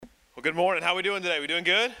Well, good morning. How are we doing today? We doing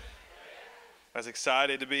good? I was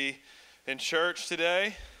excited to be in church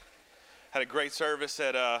today. Had a great service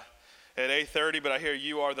at 8:30, but I hear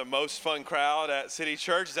you are the most fun crowd at City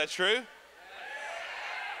Church. Is that true?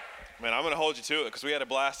 Man, I'm going to hold you to it because we had a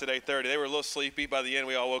blast at 8:30. They were a little sleepy. By the end,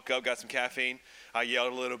 we all woke up, got some caffeine. I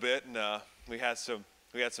yelled a little bit, and we had some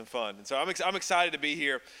fun. And so I'm excited to be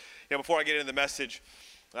here. Before I get into the message,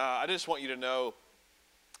 I just want you to know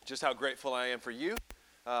just how grateful I am for you.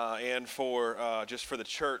 And for just for the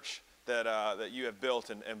church that you have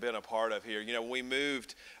built and been a part of here. When we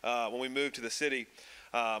moved to the city,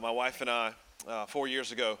 my wife and I 4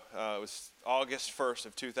 years ago, it was August 1st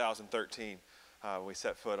of 2013, we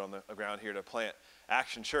set foot on the ground here to plant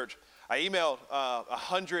Action Church. I emailed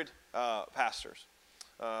 100 pastors,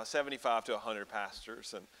 75 to 100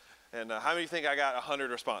 pastors, and how many think I got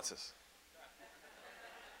 100 responses?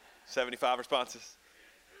 75 responses,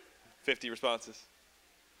 50 responses.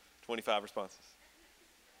 25 responses.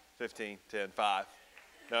 15, 10, 5.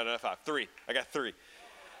 No, 5. 3. I got 3.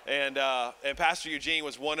 And Pastor Eugene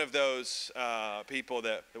was one of those people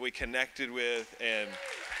that we connected with. And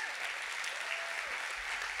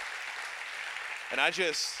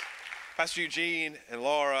Pastor Eugene and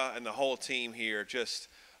Laura and the whole team here, just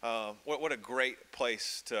what a great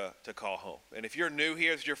place to call home. And if you're new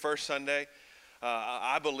here, it's your first Sunday,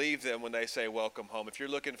 I believe them when they say welcome home. If you're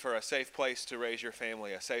looking for a safe place to raise your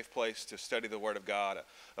family, a safe place to study the Word of God,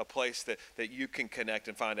 a place that you can connect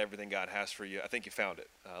and find everything God has for you, I think you found it.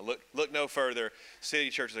 Look no further. City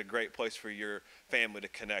Church is a great place for your family to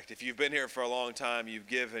connect. If you've been here for a long time, you've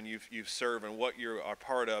given, you've served, and what you are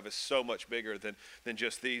part of is so much bigger than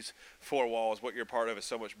just these four walls. What you're part of is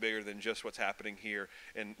so much bigger than just what's happening here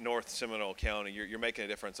in North Seminole County. You're making a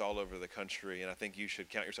difference all over the country, and I think you should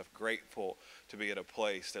count yourself grateful to be at a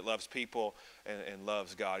place that loves people and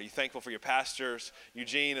loves God. Are you thankful for your pastors,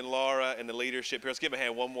 Eugene and Laura, and the leadership here? Let's give them a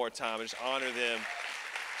hand one more time and just honor them.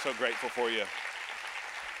 So grateful for you.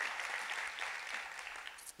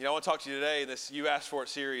 I want to talk to you today in this You Asked For It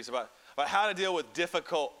series about how to deal with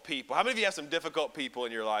difficult people. How many of you have some difficult people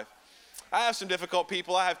in your life? I have some difficult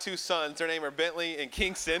people. I have 2 sons. Their name are Bentley and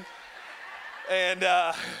Kingston. And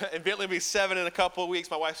Bentley will be 7 in a couple of weeks.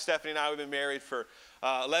 My wife Stephanie and I have been married for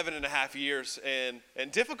 11 and a half years. And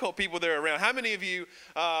difficult people they're around. How many of you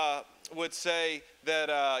would say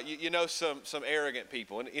that you know some arrogant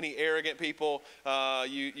people? And any arrogant people?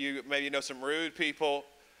 You maybe know some rude people,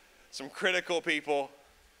 some critical people.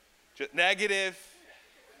 Negative,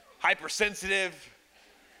 hypersensitive.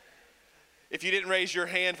 If you didn't raise your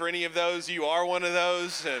hand for any of those, you are one of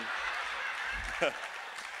those.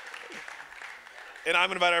 And I'm going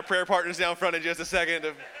to invite our prayer partners down front in just a second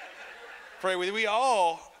to pray with you. We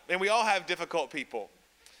all have difficult people.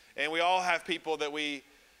 And we all have people that we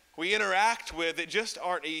interact with that just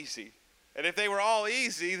aren't easy. And if they were all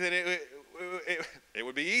easy, then it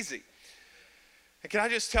would be easy. And can I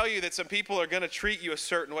just tell you that some people are going to treat you a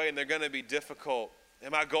certain way and they're going to be difficult.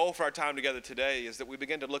 And my goal for our time together today is that we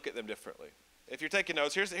begin to look at them differently. If you're taking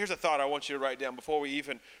notes, here's a thought I want you to write down before we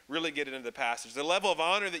even really get into the passage. The level of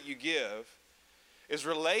honor that you give is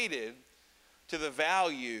related to the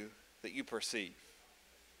value that you perceive.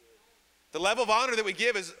 The level of honor that we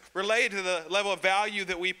give is related to the level of value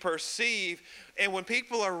that we perceive. And when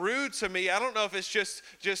people are rude to me, I don't know if it's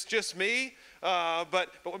just me, but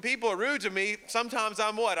when people are rude to me, sometimes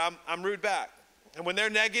I'm rude back. And when they're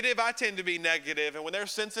negative, I tend to be negative. And when they're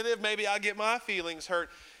sensitive, maybe I get my feelings hurt.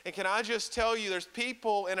 And can I just tell you, there's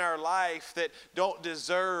people in our life that don't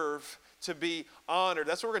deserve to be honored.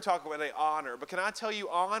 That's what we're going to talk about today, honor. But can I tell you,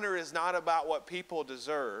 honor is not about what people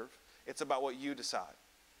deserve. It's about what you decide.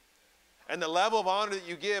 And the level of honor that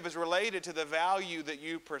you give is related to the value that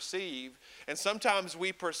you perceive. And sometimes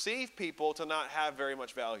we perceive people to not have very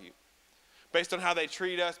much value. Based on how they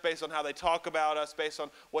treat us, based on how they talk about us, based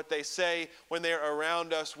on what they say when they're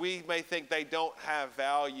around us, we may think they don't have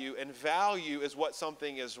value. And value is what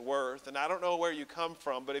something is worth. And I don't know where you come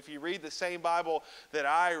from, but if you read the same Bible that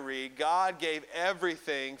I read, God gave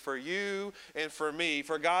everything for you and for me.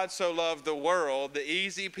 For God so loved the world, the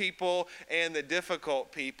easy people and the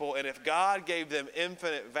difficult people. And if God gave them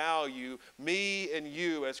infinite value, me and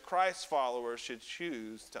you as Christ followers should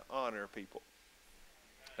choose to honor people.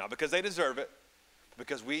 Not because they deserve it, but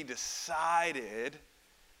because we decided,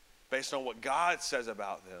 based on what God says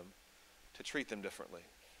about them, to treat them differently.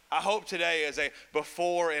 I hope today is a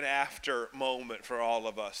before and after moment for all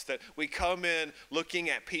of us, that we come in looking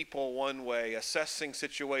at people one way, assessing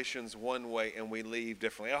situations one way, and we leave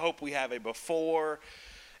differently. I hope we have a before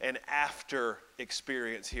an after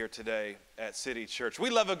experience here today at City Church. We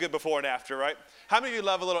love a good before and after, right? How many of you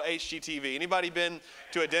love a little HGTV? Anybody been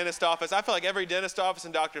to a dentist office? I feel like every dentist office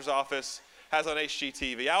and doctor's office has on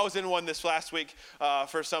HGTV. I was in one this last week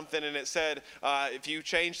for something, and it said, if you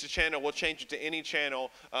change the channel, we'll change it to any channel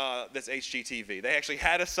that's HGTV. They actually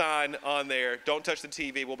had a sign on there, don't touch the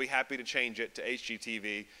TV, we'll be happy to change it to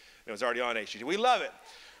HGTV. And it was already on HGTV. We love it.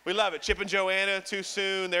 We love it. Chip and Joanna, too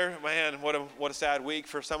soon. Man, what a sad week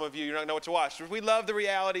for some of you. You're not going to know what to watch. We love the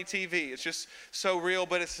reality TV. It's just so real,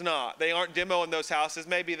 but it's not. They aren't demoing those houses.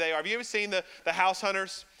 Maybe they are. Have you ever seen the House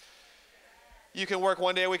Hunters? You can work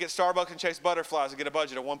one day a week at Starbucks and chase butterflies and get a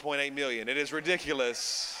budget of $1.8 million. It is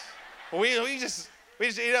ridiculous. We just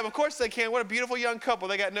eat up. Of course they can. What a beautiful young couple.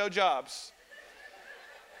 They got no jobs.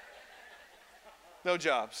 No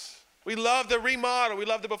jobs. We love the remodel. We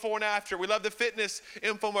love the before and after. We love the fitness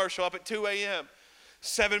infomercial up at 2 a.m.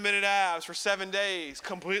 7-minute abs for 7 days.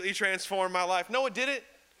 Completely transformed my life. No, it didn't.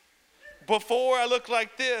 Before I looked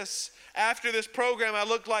like this. After this program, I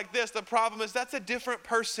looked like this. The problem is that's a different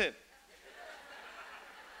person.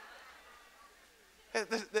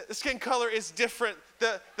 The skin color is different.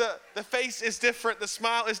 The face is different. The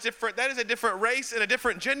smile is different. That is a different race and a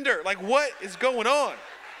different gender. Like, what is going on?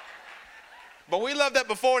 But we love that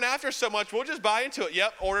before and after so much, we'll just buy into it.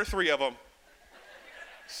 Yep, order 3 of them.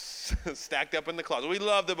 Stacked up in the closet. We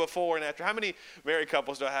love the before and after. How many married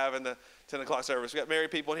couples do I have in the 10 o'clock service? We got married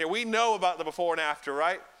people in here. We know about the before and after,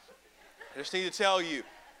 right? I just need to tell you,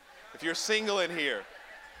 if you're single in here,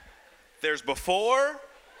 there's before,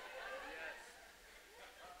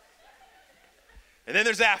 and then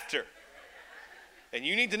there's after. And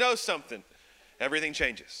you need to know something. Everything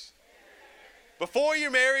changes. Before you're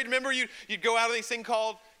married, remember you'd go out on these things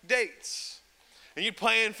called dates. And you'd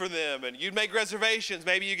plan for them, and you'd make reservations.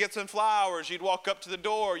 Maybe you'd get some flowers. You'd walk up to the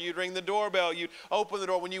door. You'd ring the doorbell. You'd open the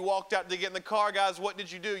door. When you walked out to get in the car, guys, what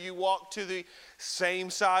did you do? You walked to the same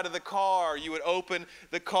side of the car. You would open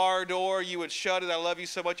the car door. You would shut it. I love you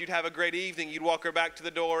so much. You'd have a great evening. You'd walk her back to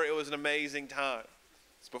the door. It was an amazing time.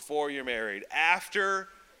 It's before you're married. After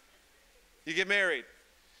you get married,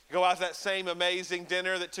 you go out to that same amazing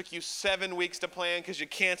dinner that took you 7 weeks to plan because you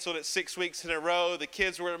canceled it 6 weeks in a row. The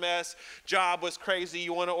kids were a mess. Job was crazy.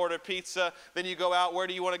 You want to order pizza. Then you go out. Where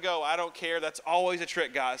do you want to go? I don't care. That's always a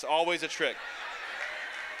trick, guys. Always a trick.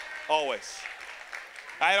 Always.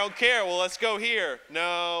 I don't care. Well, let's go here.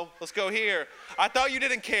 No, let's go here. I thought you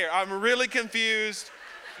didn't care. I'm really confused.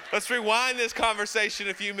 Let's rewind this conversation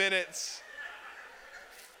a few minutes.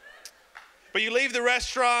 But you leave the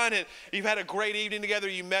restaurant and you've had a great evening together.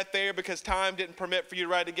 You met there because time didn't permit for you to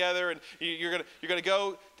ride together. And you're gonna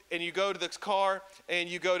go and you go to this car and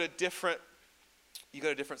you go to different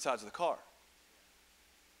sides of the car.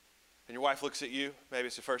 And your wife looks at you. Maybe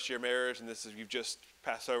it's your first year of marriage, and you've just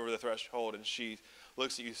passed over the threshold, and she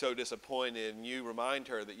looks at you so disappointed. And you remind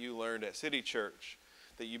her that you learned at City Church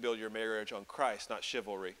that you build your marriage on Christ, not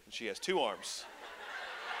chivalry. And she has 2 arms.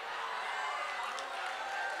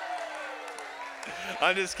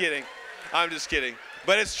 I'm just kidding.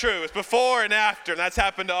 But it's true. It's before and after, and that's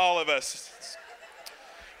happened to all of us.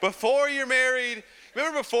 Before you're married,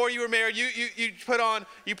 remember before you were married, you put on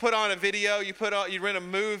a video, you rent a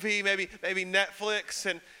movie, maybe Netflix,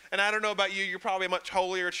 and I don't know about you, you're probably a much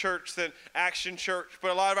holier church than Action Church, but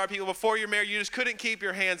a lot of our people before you're married, you just couldn't keep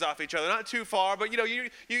your hands off each other. Not too far, but you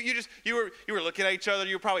were looking at each other,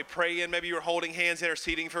 you were probably praying, maybe you were holding hands,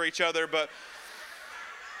 interceding for each other, but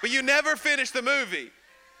you never finish the movie.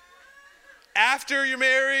 After you're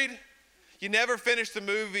married, you never finish the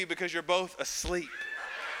movie because you're both asleep.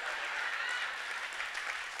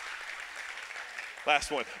 Last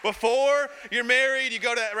one. Before you're married, you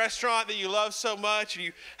go to that restaurant that you love so much, and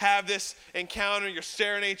you have this encounter, you're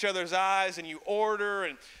staring at each other's eyes, and you order,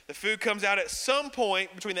 and the food comes out. At some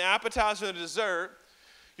point, between the appetizer and the dessert,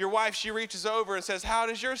 your wife, she reaches over and says, "How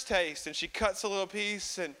does yours taste?" And she cuts a little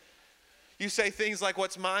piece, and you say things like,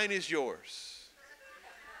 "What's mine is yours."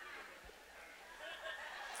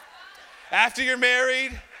 After you're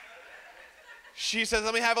married, she says,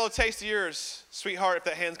 "Let me have a little taste of yours, sweetheart," if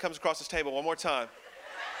that hand comes across this table one more time.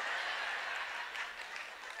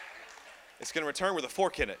 It's going to return with a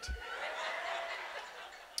fork in it.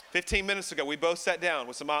 15 minutes ago, we both sat down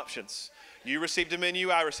with some options. You received a menu,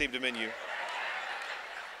 I received a menu.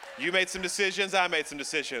 You made some decisions, I made some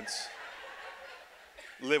decisions.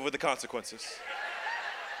 Live with the consequences.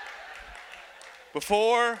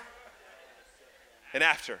 Before and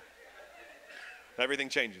after, everything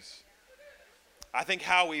changes. I think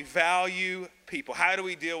how we value people, how do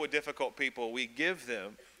we deal with difficult people? We give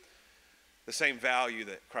them the same value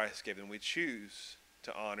that Christ gave them. We choose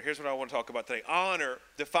to honor. Here's what I want to talk about today. Honor,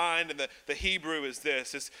 defined in the Hebrew, is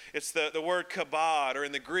this. It's the word kabod, or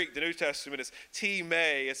in the Greek, the New Testament, is time.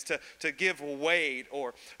 It's to give weight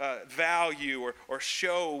or value or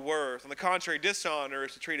show worth. On the contrary, dishonor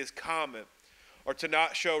is to treat as common or to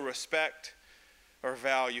not show respect or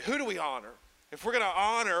value. Who do we honor? If we're going to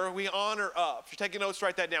honor, we honor up. If you're taking notes,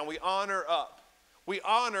 write that down. We honor up. We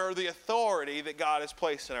honor the authority that God has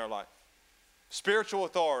placed in our life. Spiritual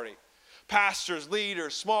authority. Pastors,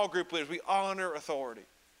 leaders, small group leaders, we honor authority.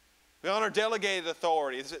 We honor delegated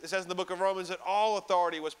authority. It says in the book of Romans that all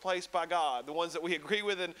authority was placed by God. The ones that we agree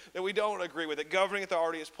with and that we don't agree with. That governing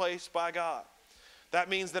authority is placed by God. That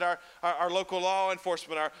means that our local law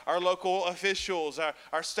enforcement, our local officials,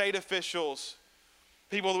 our state officials,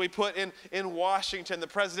 people that we put in Washington, the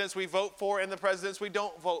presidents we vote for and the presidents we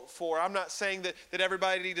don't vote for. I'm not saying that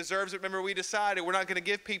everybody deserves it. Remember, we decided we're not going to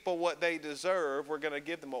give people what they deserve. We're going to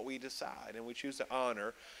give them what we decide, and we choose to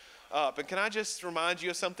honor up. And can I just remind you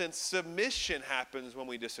of something? Submission happens when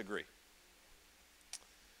we disagree.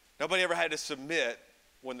 Nobody ever had to submit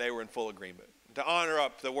when they were in full agreement. To honor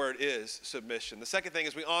up, the word is submission. The second thing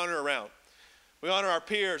is we honor around. We honor our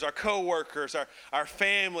peers, our co-workers, our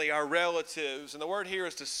family, our relatives. And the word here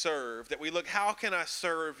is to serve. That we look, how can I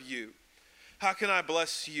serve you? How can I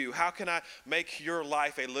bless you? How can I make your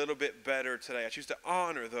life a little bit better today? I choose to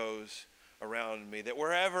honor those around me. That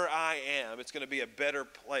wherever I am, it's going to be a better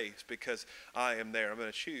place because I am there. I'm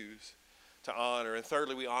going to choose to honor. And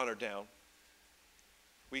thirdly, we honor down.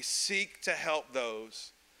 We seek to help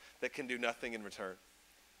those that can do nothing in return.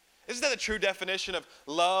 Isn't that the true definition of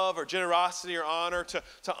love or generosity or honor? To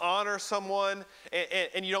honor someone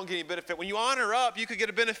and you don't get any benefit. When you honor up, you could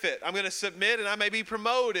get a benefit. I'm going to submit and I may be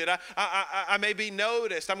promoted. I may be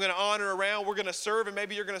noticed. I'm going to honor around. We're going to serve and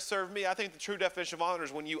maybe you're going to serve me. I think the true definition of honor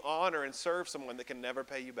is when you honor and serve someone that can never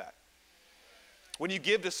pay you back. When you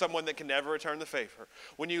give to someone that can never return the favor.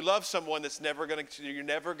 When you love someone that's you're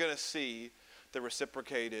never going to see the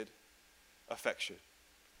reciprocated affection.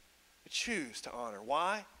 You choose to honor.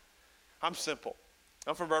 Why? I'm simple.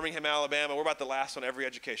 I'm from Birmingham, Alabama. We're about the last on every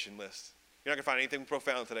education list. You're not going to find anything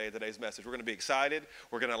profound today in today's message. We're going to be excited.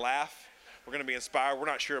 We're going to laugh. We're going to be inspired. We're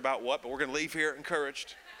not sure about what, but we're going to leave here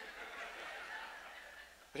encouraged.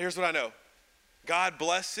 But here's what I know. God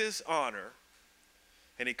blesses honor,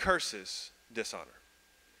 and he curses dishonor.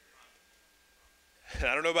 And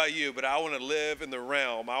I don't know about you, but I want to live in the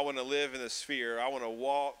realm. I want to live in the sphere. I want to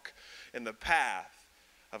walk in the path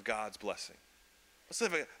of God's blessing. Let's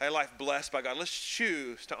live a life blessed by God. Let's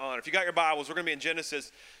choose to honor. If you got your Bibles, we're going to be in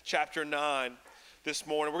Genesis chapter 9 this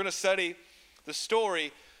morning. We're going to study the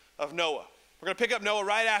story of Noah. We're going to pick up Noah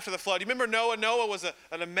right after the flood. You remember Noah? Noah was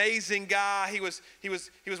an amazing guy. He was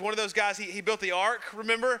one of those guys. He built the ark,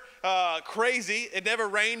 remember? Crazy. It never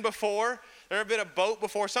rained before. There had been a boat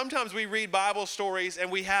before. Sometimes we read Bible stories and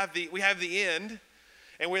we have the end.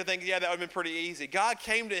 And we're thinking, yeah, that would have been pretty easy. God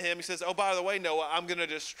came to him. He says, oh, by the way, Noah, I'm going to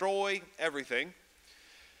destroy everything.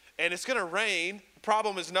 And it's going to rain. The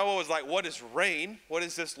problem is Noah was like, what is rain? What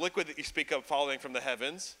is this liquid that you speak of falling from the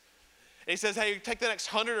heavens? And he says, hey, take the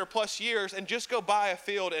next 100 or plus years and just go buy a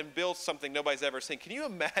field and build something nobody's ever seen. Can you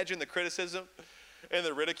imagine the criticism and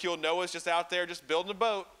the ridicule? Noah's just out there just building a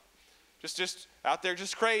boat. Just out there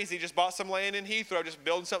just crazy. Just bought some land in Heathrow, just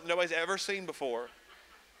building something nobody's ever seen before.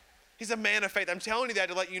 He's a man of faith. I'm telling you that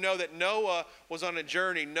to let you know that Noah was on a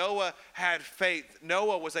journey. Noah had faith.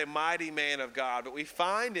 Noah was a mighty man of God. But we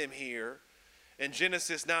find him here in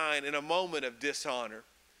Genesis 9 in a moment of dishonor.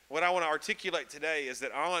 What I want to articulate today is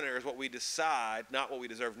that honor is what we decide, not what we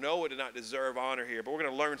deserve. Noah did not deserve honor here, but we're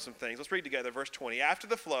going to learn some things. Let's read together verse 20. After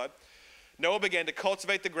the flood, Noah began to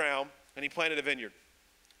cultivate the ground, and he planted a vineyard.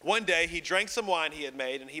 One day he drank some wine he had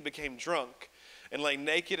made, and he became drunk and lay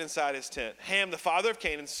naked inside his tent. Ham, the father of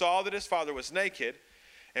Canaan, saw that his father was naked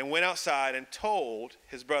and went outside and told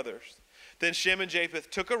his brothers. Then Shem and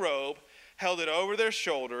Japheth took a robe, held it over their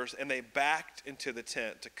shoulders, and they backed into the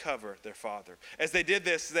tent to cover their father. As they did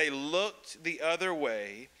this, they looked the other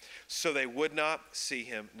way so they would not see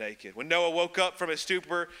him naked. When Noah woke up from his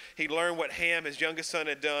stupor, he learned what Ham, his youngest son,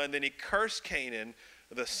 had done. Then he cursed Canaan,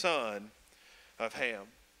 the son of Ham.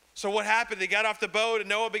 So what happened? He got off the boat and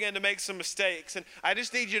Noah began to make some mistakes. And I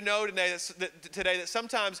just need you to know today that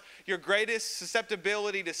sometimes your greatest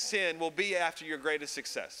susceptibility to sin will be after your greatest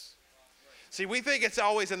success. See, we think it's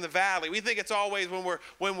always in the valley. We think it's always when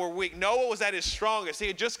we're weak. Noah was at his strongest. He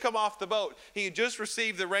had just come off the boat. He had just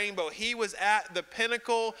received the rainbow. He was at the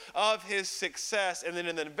pinnacle of his success. And then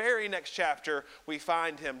in the very next chapter, we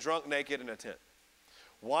find him drunk, naked in a tent.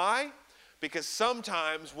 Why? Because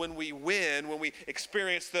sometimes when we win, when we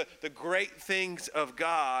experience the great things of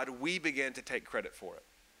God, we begin to take credit for it.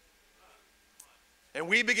 And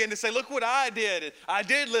we begin to say, look what I did. And I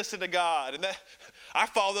did listen to God. And I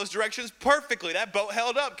followed those directions perfectly. That boat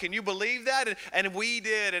held up. Can you believe that? And we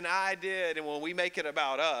did, and I did. And when we make it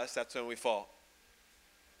about us, that's when we fall.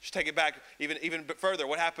 Just take it back even further.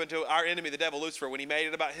 What happened to our enemy, the devil, Lucifer? When he made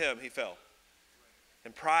it about him, he fell.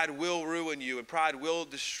 And pride will ruin you, and pride will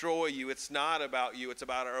destroy you. It's not about you. It's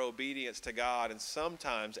about our obedience to God. And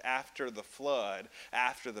sometimes after the flood,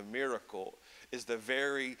 after the miracle, is the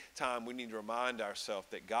very time we need to remind ourselves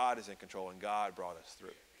that God is in control and God brought us through.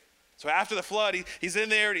 So after the flood, he's in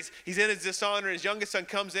there, and he's in his dishonor, and his youngest son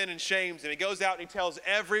comes in and shames him. He goes out and he tells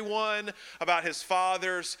everyone about his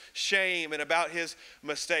father's shame and about his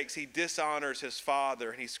mistakes. He dishonors his father,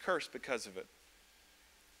 and he's cursed because of it.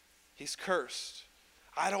 He's cursed.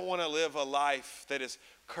 I don't want to live a life that is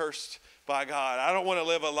cursed by God. I don't want to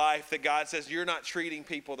live a life that God says you're not treating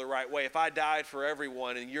people the right way. If I died for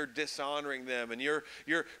everyone and you're dishonoring them and you're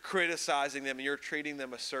criticizing them and you're treating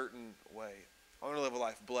them a certain way. I want to live a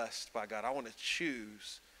life blessed by God. I want to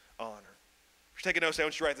choose honor. If you're taking notes, I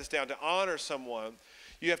want you to write this down. To honor someone,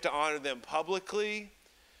 you have to honor them publicly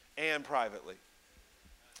and privately.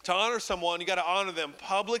 To honor someone, you got to honor them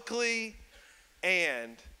publicly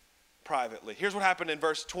and privately. Here's what happened in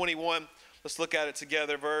verse 21. Let's look at it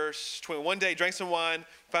together. Verse 21. One day, drank some wine,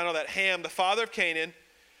 found out that Ham, the father of Canaan,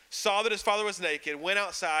 saw that his father was naked, went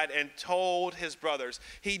outside and told his brothers.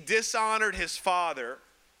 He dishonored his father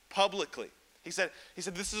publicly. He said,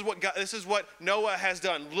 this is what Noah has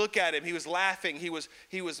done. Look at him. He was laughing. He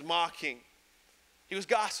was mocking. He was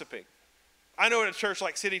gossiping. I know in a church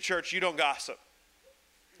like City Church, you don't gossip.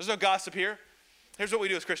 There's no gossip here. Here's what we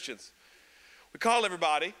do as Christians. We call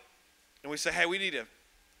everybody and we say, hey, we need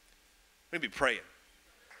to be praying.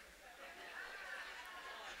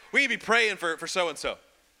 We need to be praying for so-and-so.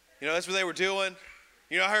 You know, that's what they were doing.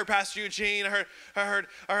 You know, I heard Pastor Eugene, I heard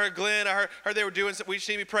Glenn, I heard they were doing something. We just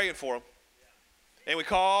need to be praying for them. And we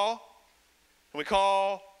call, and we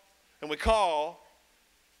call, and we call,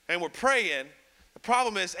 and we're praying. The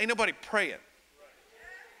problem is, ain't nobody praying.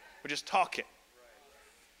 We're just talking.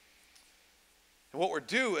 And what we're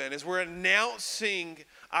doing is we're announcing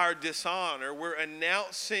our dishonor. We're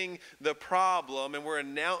announcing the problem, and we're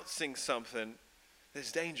announcing something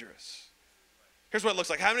that's dangerous. Here's what it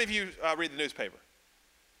looks like. How many of you read the newspaper?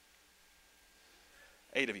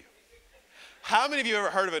 8 of you. How many of you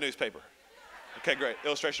ever heard of a newspaper? Okay, great.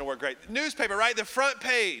 Illustration will work great. Newspaper, right? The front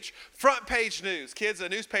page news. Kids, a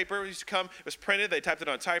newspaper used to come, it was printed, they typed it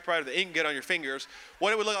on a typewriter, the ink would get on your fingers.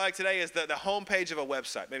 What it would look like today is the home page of a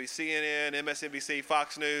website, maybe CNN, MSNBC,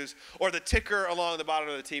 Fox News, or the ticker along the bottom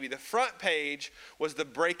of the TV. The front page was the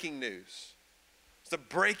breaking news. It's the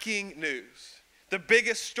breaking news. The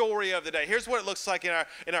biggest story of the day. Here's what it looks like in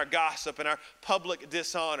our gossip, in our public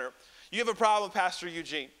dishonor. You have a problem, Pastor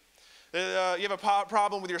Eugene. You have a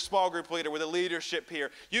problem with your small group leader, with the leadership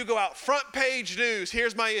here. You go out, front page news,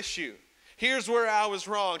 here's my issue. Here's where I was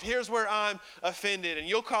wronged. Here's where I'm offended. And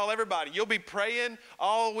you'll call everybody. You'll be praying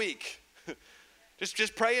all week.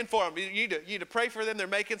 just praying for them. You need to pray for them. They're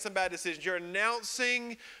making some bad decisions. You're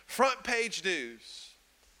announcing front page news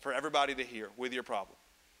for everybody to hear with your problem.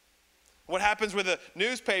 What happens with a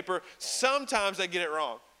newspaper, sometimes they get it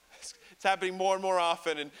wrong. It's happening more and more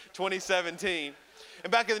often in 2017.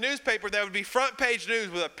 And back in the newspaper, there would be front page news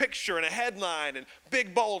with a picture and a headline and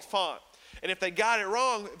big bold font. And if they got it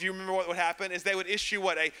wrong, if you remember what would happen, is they would issue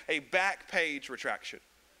a back page retraction.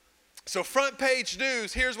 So front page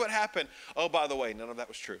news, here's what happened. Oh, by the way, none of that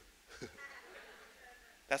was true.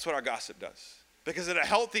 That's what our gossip does. Because in a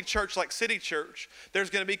healthy church like City Church, there's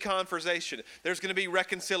going to be conversation. There's going to be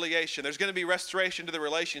reconciliation. There's going to be restoration to the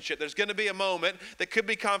relationship. There's going to be a moment that could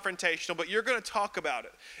be confrontational, but you're going to talk about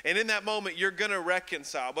it. And in that moment, you're going to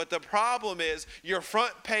reconcile. But the problem is your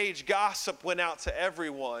front page gossip went out to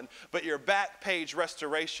everyone, but your back page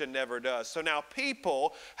restoration never does. So now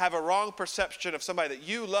people have a wrong perception of somebody that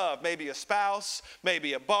you love, maybe a spouse,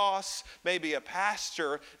 maybe a boss, maybe a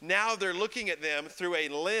pastor. Now they're looking at them through a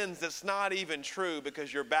lens that's not even true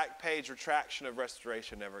because your back page retraction of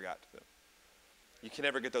restoration never got to them. You can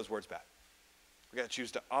never get those words back. We got to choose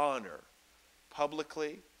to honor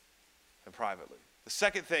publicly and privately. The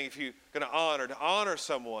second thing, if you're going to honor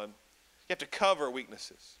someone, you have to cover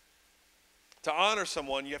weaknesses. To honor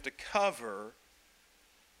someone, you have to cover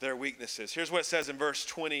their weaknesses. Here's what it says in verse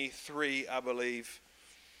 23, I believe.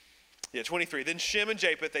 23. Then Shem and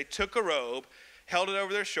Japheth, they took a robe, held it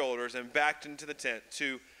over their shoulders, and backed into the tent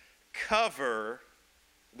to cover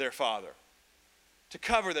their father. To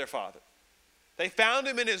cover their father. They found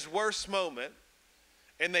him in his worst moment,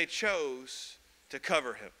 and they chose to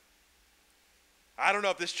cover him. I don't know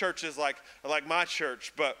if this church is like my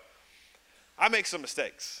church, but I make some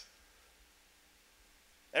mistakes.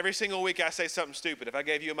 Every single week I say something stupid. If I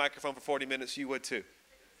gave you a microphone for 40 minutes, you would too.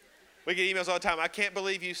 We get emails all the time. I can't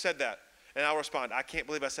believe you said that. And I'll respond, I can't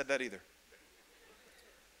believe I said that either.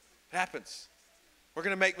 It happens. We're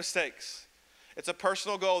going to make mistakes. It's a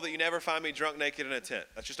personal goal that you never find me drunk naked in a tent.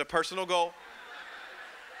 That's just a personal goal.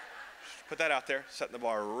 Just put that out there, setting the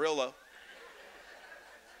bar real low.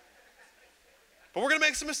 But we're going to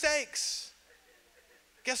make some mistakes.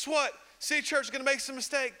 Guess what? City Church is going to make some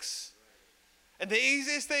mistakes. And the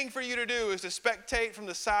easiest thing for you to do is to spectate from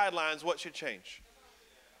the sidelines what should change.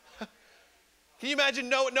 Can you imagine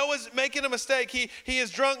Noah's making a mistake? He is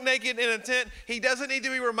drunk naked in a tent. He doesn't need to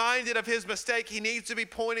be reminded of his mistake. He needs to be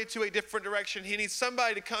pointed to a different direction. He needs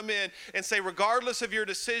somebody to come in and say, regardless of your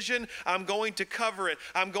decision, I'm going to cover it.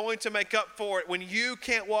 I'm going to make up for it. When you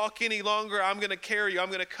can't walk any longer, I'm going to carry you. I'm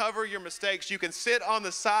going to cover your mistakes. You can sit on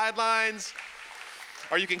the sidelines,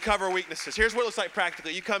 or you can cover weaknesses. Here's what it looks like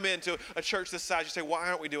practically. You come into a church this size, you say, why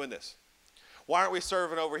aren't we doing this? Why aren't we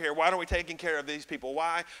serving over here? Why aren't we taking care of these people?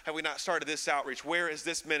 Why have we not started this outreach? Where is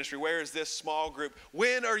this ministry? Where is this small group?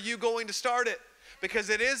 When are you going to start it? Because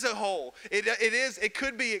it is a hole. It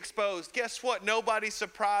could be exposed. Guess what? Nobody's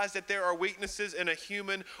surprised that there are weaknesses in a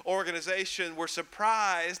human organization. We're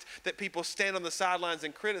surprised that people stand on the sidelines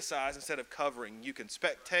and criticize instead of covering. You can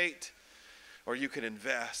spectate or you can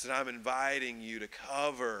invest. And I'm inviting you to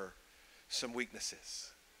cover some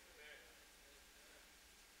weaknesses.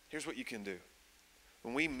 Here's what you can do.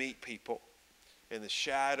 When we meet people in the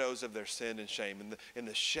shadows of their sin and shame, in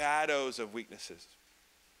the shadows of weaknesses,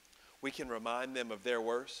 we can remind them of their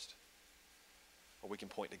worst, or we can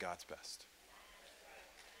point to God's best.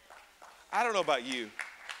 I don't know about you,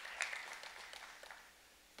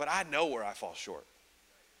 but I know where I fall short.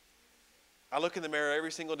 I look in the mirror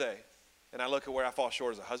every single day, and I look at where I fall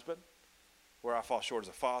short as a husband, where I fall short as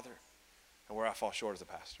a father, and where I fall short as a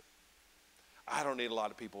pastor. I don't need a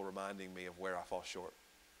lot of people reminding me of where I fall short.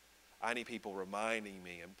 I need people reminding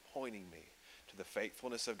me and pointing me to the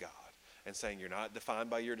faithfulness of God and saying, you're not defined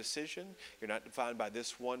by your decision. You're not defined by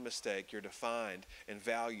this one mistake. You're defined and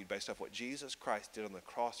valued based off what Jesus Christ did on the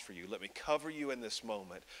cross for you. Let me cover you in this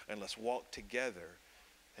moment, and let's walk together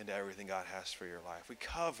into everything God has for your life. We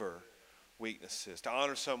cover weaknesses. To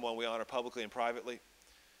honor someone, we honor publicly and privately.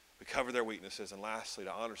 We cover their weaknesses. And lastly,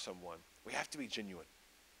 to honor someone, we have to be genuine.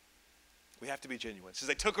 We have to be genuine. It says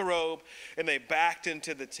they took a robe and they backed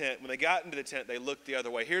into the tent. When they got into the tent, they looked the other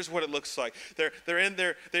way. Here's what it looks like. They're in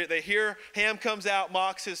there. They hear Ham comes out,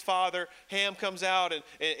 mocks his father. Ham comes out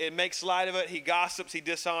and makes light of it. He gossips. He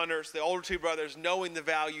dishonors. The older two brothers, knowing the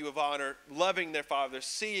value of honor, loving their father,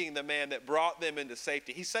 seeing the man that brought them into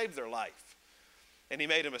safety. He saved their life, and he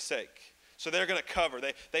made a mistake. So they're going to cover.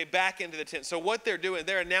 They back into the tent. So what they're doing,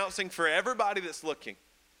 they're announcing for everybody that's looking,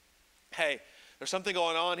 hey, there's something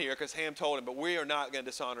going on here because Ham told him, but we are not going to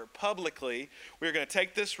dishonor publicly. We're going to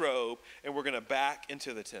take this robe and we're going to back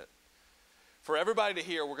into the tent. For everybody to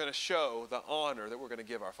hear, we're going to show the honor that we're going to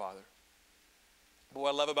give our Father. But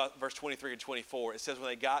what I love about verse 23 and 24, it says when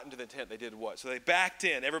they got into the tent, they did what? So they backed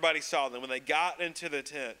in. Everybody saw them. When they got into the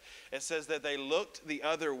tent, it says that they looked the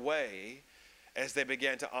other way as they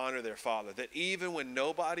began to honor their Father. That even when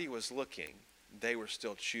nobody was looking, they were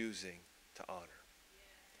still choosing to honor.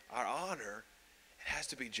 Our honor, it has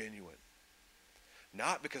to be genuine.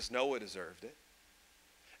 Not because Noah deserved it.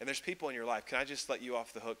 And there's people in your life, can I just let you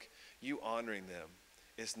off the hook? You honoring them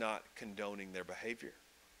is not condoning their behavior.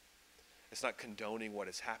 It's not condoning what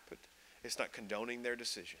has happened. It's not condoning their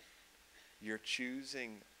decision. You're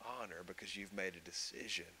choosing honor because you've made a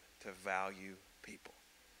decision to value people.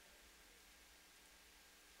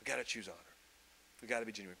 We've got to choose honor. We've got to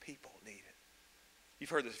be genuine. People need it.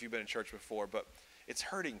 You've heard this if you've been in church before, but it's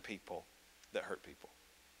hurting people that hurt people,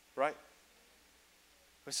 right?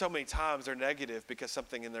 But so many times they're negative because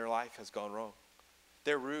something in their life has gone wrong.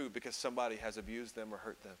 They're rude because somebody has abused them or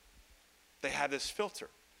hurt them. They have this filter.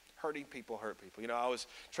 Hurting people hurt people. You know, I was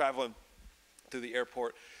traveling through the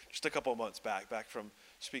airport just a couple of months back from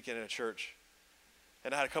speaking in a church.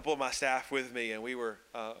 And I had a couple of my staff with me, and we were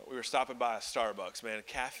stopping by a Starbucks. Man,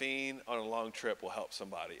 caffeine on a long trip will help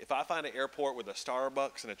somebody. If I find an airport with a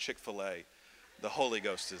Starbucks and a Chick-fil-A, the Holy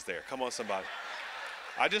Ghost is there. Come on, somebody.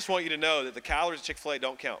 I just want you to know that the calories of Chick-fil-A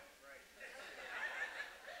don't count.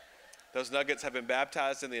 Those nuggets have been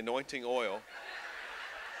baptized in the anointing oil.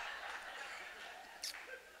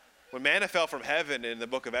 When manna fell from heaven in the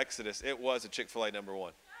book of Exodus, it was a Chick-fil-A number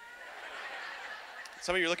one.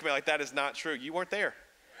 Some of you are looking at me like that is not true. You weren't there.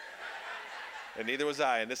 And neither was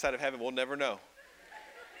I. And this side of heaven, we'll never know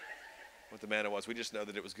what the manna was. We just know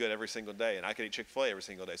that it was good every single day. And I could eat Chick-fil-A every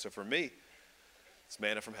single day. So for me, it's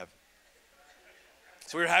manna from heaven.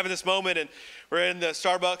 So we were having this moment, and we're in the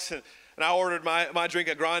Starbucks, and I ordered my drink,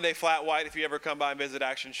 a grande flat white. If you ever come by and visit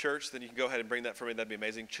Action Church, then you can go ahead and bring that for me. That'd be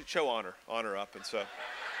amazing. Show honor up. And so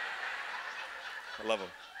I love them.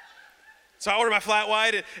 So I ordered my flat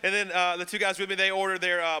white, and then the two guys with me, they ordered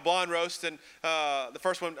their blonde roast. And the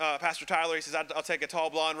first one, Pastor Tyler, he says, I'll take a tall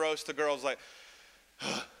blonde roast. The girl's like,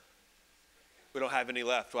 we don't have any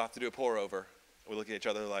left. We'll have to do a pour over. We look at each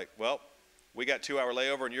other like, well, we got 2-hour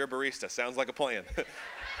layover and you're a barista. Sounds like a plan.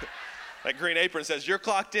 Like Green Apron says, you're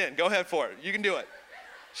clocked in. Go ahead for it. You can do it.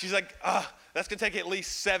 She's like, that's going to take at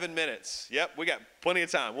least 7 minutes. Yep, we got plenty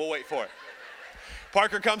of time. We'll wait for it.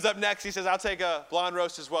 Parker comes up next. He says, I'll take a blonde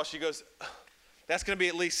roast as well. She goes, that's going to be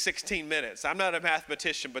at least 16 minutes. I'm not a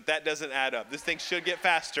mathematician, but that doesn't add up. This thing should get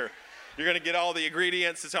faster. You're going to get all the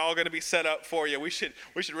ingredients. It's all going to be set up for you. We should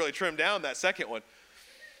really trim down that second one.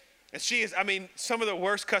 And she is, some of the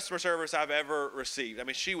worst customer service I've ever received.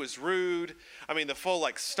 She was rude. The full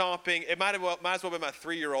stomping. It might as well be my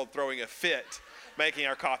 3-year-old throwing a fit making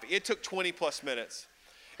our coffee. It took 20 plus minutes.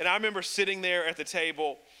 And I remember sitting there at the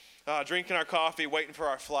table, drinking our coffee, waiting for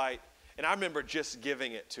our flight. And I remember just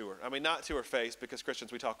giving it to her. Not to her face, because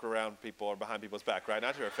Christians, we talk around people or behind people's back, right?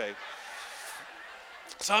 Not to her face.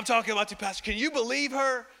 So I'm talking about you, Pastor. Can you believe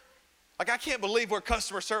her? I can't believe where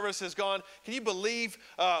customer service has gone. Can you believe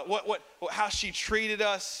how she treated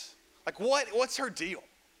us? What's her deal?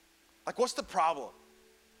 What's the problem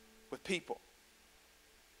with people?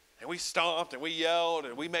 And we stomped and we yelled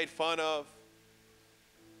and we made fun of.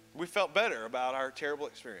 We felt better about our terrible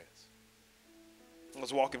experience. I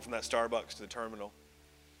was walking from that Starbucks to the terminal,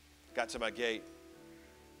 got to my gate,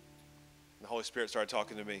 and the Holy Spirit started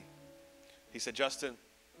talking to me. He said, Justin,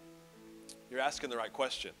 you're asking the right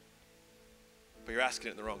question, but you're asking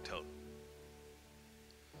it in the wrong tone.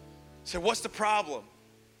 I said, what's the problem?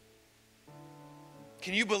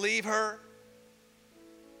 Can you believe her?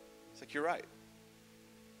 It's like, you're right.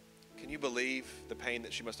 Can you believe the pain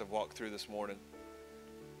that she must have walked through this morning?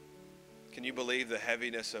 Can you believe the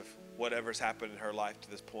heaviness of whatever's happened in her life to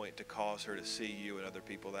this point to cause her to see you and other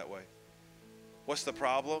people that way? What's the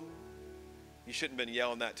problem? You shouldn't have been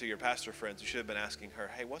yelling that to your pastor friends. You should have been asking her,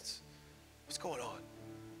 hey, what's going on?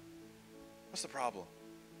 What's the problem?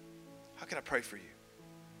 How can I pray for you?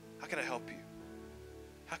 How can I help you?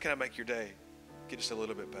 How can I make your day get just a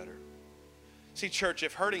little bit better? See, church,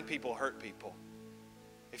 if hurting people hurt people,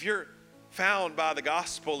 if you're found by the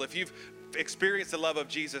gospel, if you've experienced the love of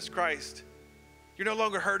Jesus Christ, you're no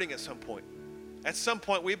longer hurting at some point. At some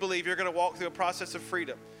point, we believe you're going to walk through a process of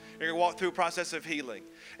freedom. You're going to walk through a process of healing.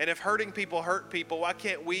 And if hurting people hurt people, why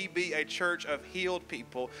can't we be a church of healed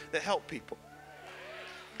people that help people?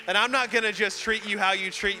 And I'm not going to just treat you how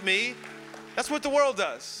you treat me. That's what the world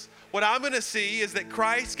does. What I'm going to see is that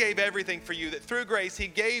Christ gave everything for you, that through grace, he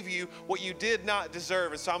gave you what you did not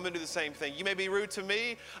deserve. And so I'm going to do the same thing. You may be rude to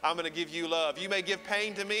me. I'm going to give you love. You may give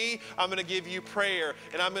pain to me. I'm going to give you prayer.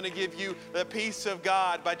 And I'm going to give you the peace of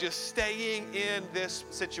God by just staying in this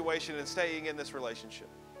situation and staying in this relationship.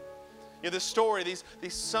 You know, this story, these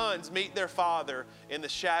sons meet their father in the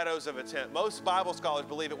shadows of a tent. Most Bible scholars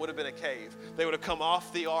believe it would have been a cave. They would have come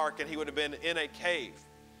off the ark and he would have been in a cave.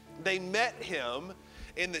 They met him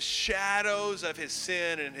in the shadows of his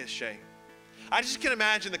sin and his shame. I just can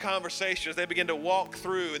imagine the conversation as they begin to walk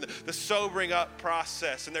through and the sobering up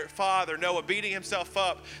process, and their father, Noah, beating himself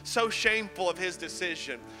up, so shameful of his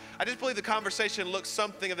decision. I just believe the conversation looks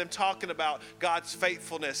something of them talking about God's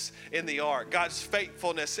faithfulness in the ark, God's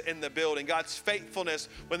faithfulness in the building, God's faithfulness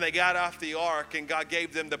when they got off the ark and God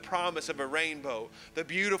gave them the promise of a rainbow, the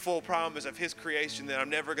beautiful promise of his creation that I'm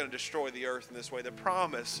never going to destroy the earth in this way, the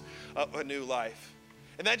promise of a new life.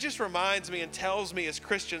 And that just reminds me and tells me as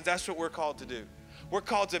Christians, that's what we're called to do. We're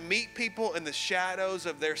called to meet people in the shadows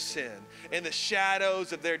of their sin, in the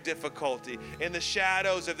shadows of their difficulty, in the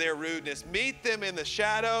shadows of their rudeness. Meet them in the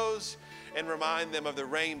shadows and remind them of the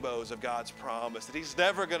rainbows of God's promise, that he's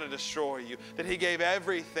never going to destroy you, that he gave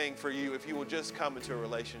everything for you if you will just come into a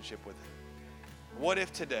relationship with him. What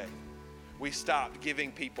if today we stopped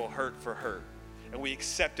giving people hurt for hurt and we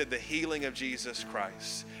accepted the healing of Jesus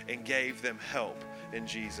Christ and gave them help in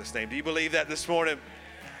Jesus' name? Do you believe that this morning?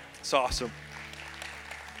 It's awesome.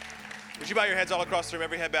 Would you bow your heads all across the room,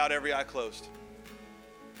 every head bowed, every eye closed?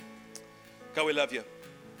 God, we love you.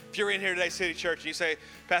 If you're in here today, City Church, and you say,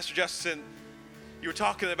 Pastor Justin, you were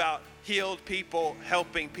talking about healed people,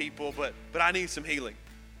 helping people, but I need some healing.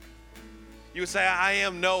 You would say, I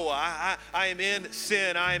am Noah. I am in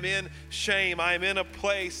sin. I am in shame. I am in a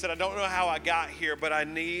place that I don't know how I got here, but I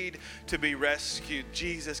need to be rescued.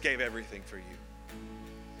 Jesus gave everything for you.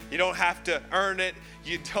 You don't have to earn it.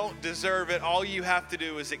 You don't deserve it. All you have to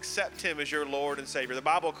do is accept him as your Lord and Savior. The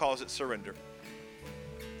Bible calls it surrender.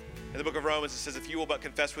 In the book of Romans, it says, if you will but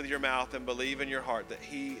confess with your mouth and believe in your heart that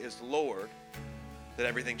he is Lord, that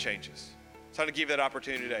everything changes. So I'm going to give you that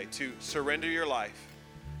opportunity today to surrender your life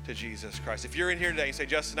to Jesus Christ. If you're in here today and say,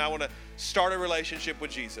 Justin, I want to start a relationship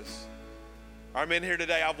with Jesus. I'm in here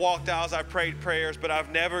today. I've walked aisles, I've prayed prayers, but I've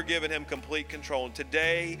never given him complete control. And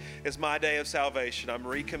today is my day of salvation. I'm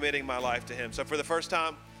recommitting my life to him. So for the first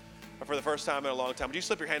time in a long time, would you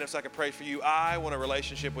slip your hand up so I can pray for you? I want a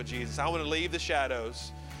relationship with Jesus. I want to leave the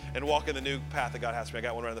shadows and walk in the new path that God has for me. I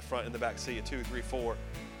got one right in the front, in the back. See you. 2, 3, 4,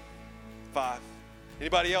 5.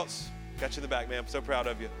 Anybody else? Got you in the back, man. I'm so proud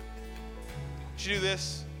of you. Would you do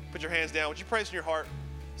this? Put your hands down. Would you pray this in your heart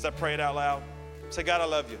as I pray it out loud? Say, God, I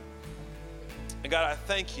love you. And God, I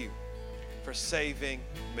thank you for saving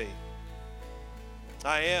me.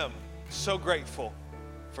 I am so grateful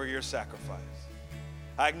for your sacrifice.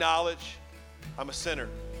 I acknowledge I'm a sinner,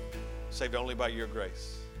 saved only by your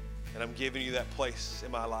grace. And I'm giving you that place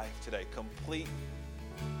in my life today, complete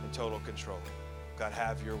and total control. God,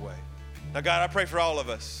 have your way. Now, God, I pray for all of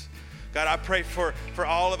us. God, I pray for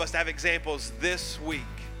all of us to have examples this week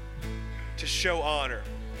to show honor.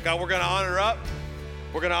 God, we're going to honor up,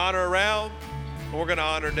 we're going to honor around, and we're going to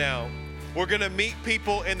honor down. We're going to meet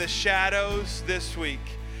people in the shadows this week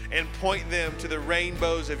and point them to the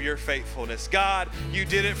rainbows of your faithfulness. God, you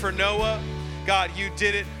did it for Noah. God, you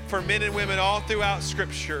did it for men and women all throughout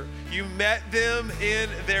Scripture. You met them in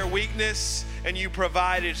their weakness and you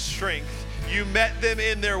provided strength. You met them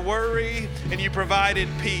in their worry and you provided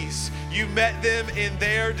peace. You met them in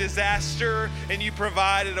their disaster and you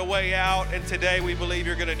provided a way out. And today we believe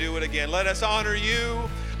you're going to do it again. Let us honor you.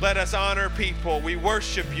 Let us honor people. We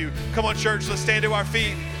worship you. Come on, church, let's stand to our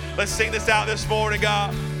feet. Let's sing this out this morning,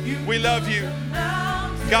 God. We love you.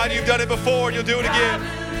 God, you've done it before and you'll do it again.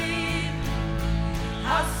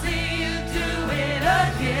 I'll see you do it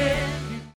again.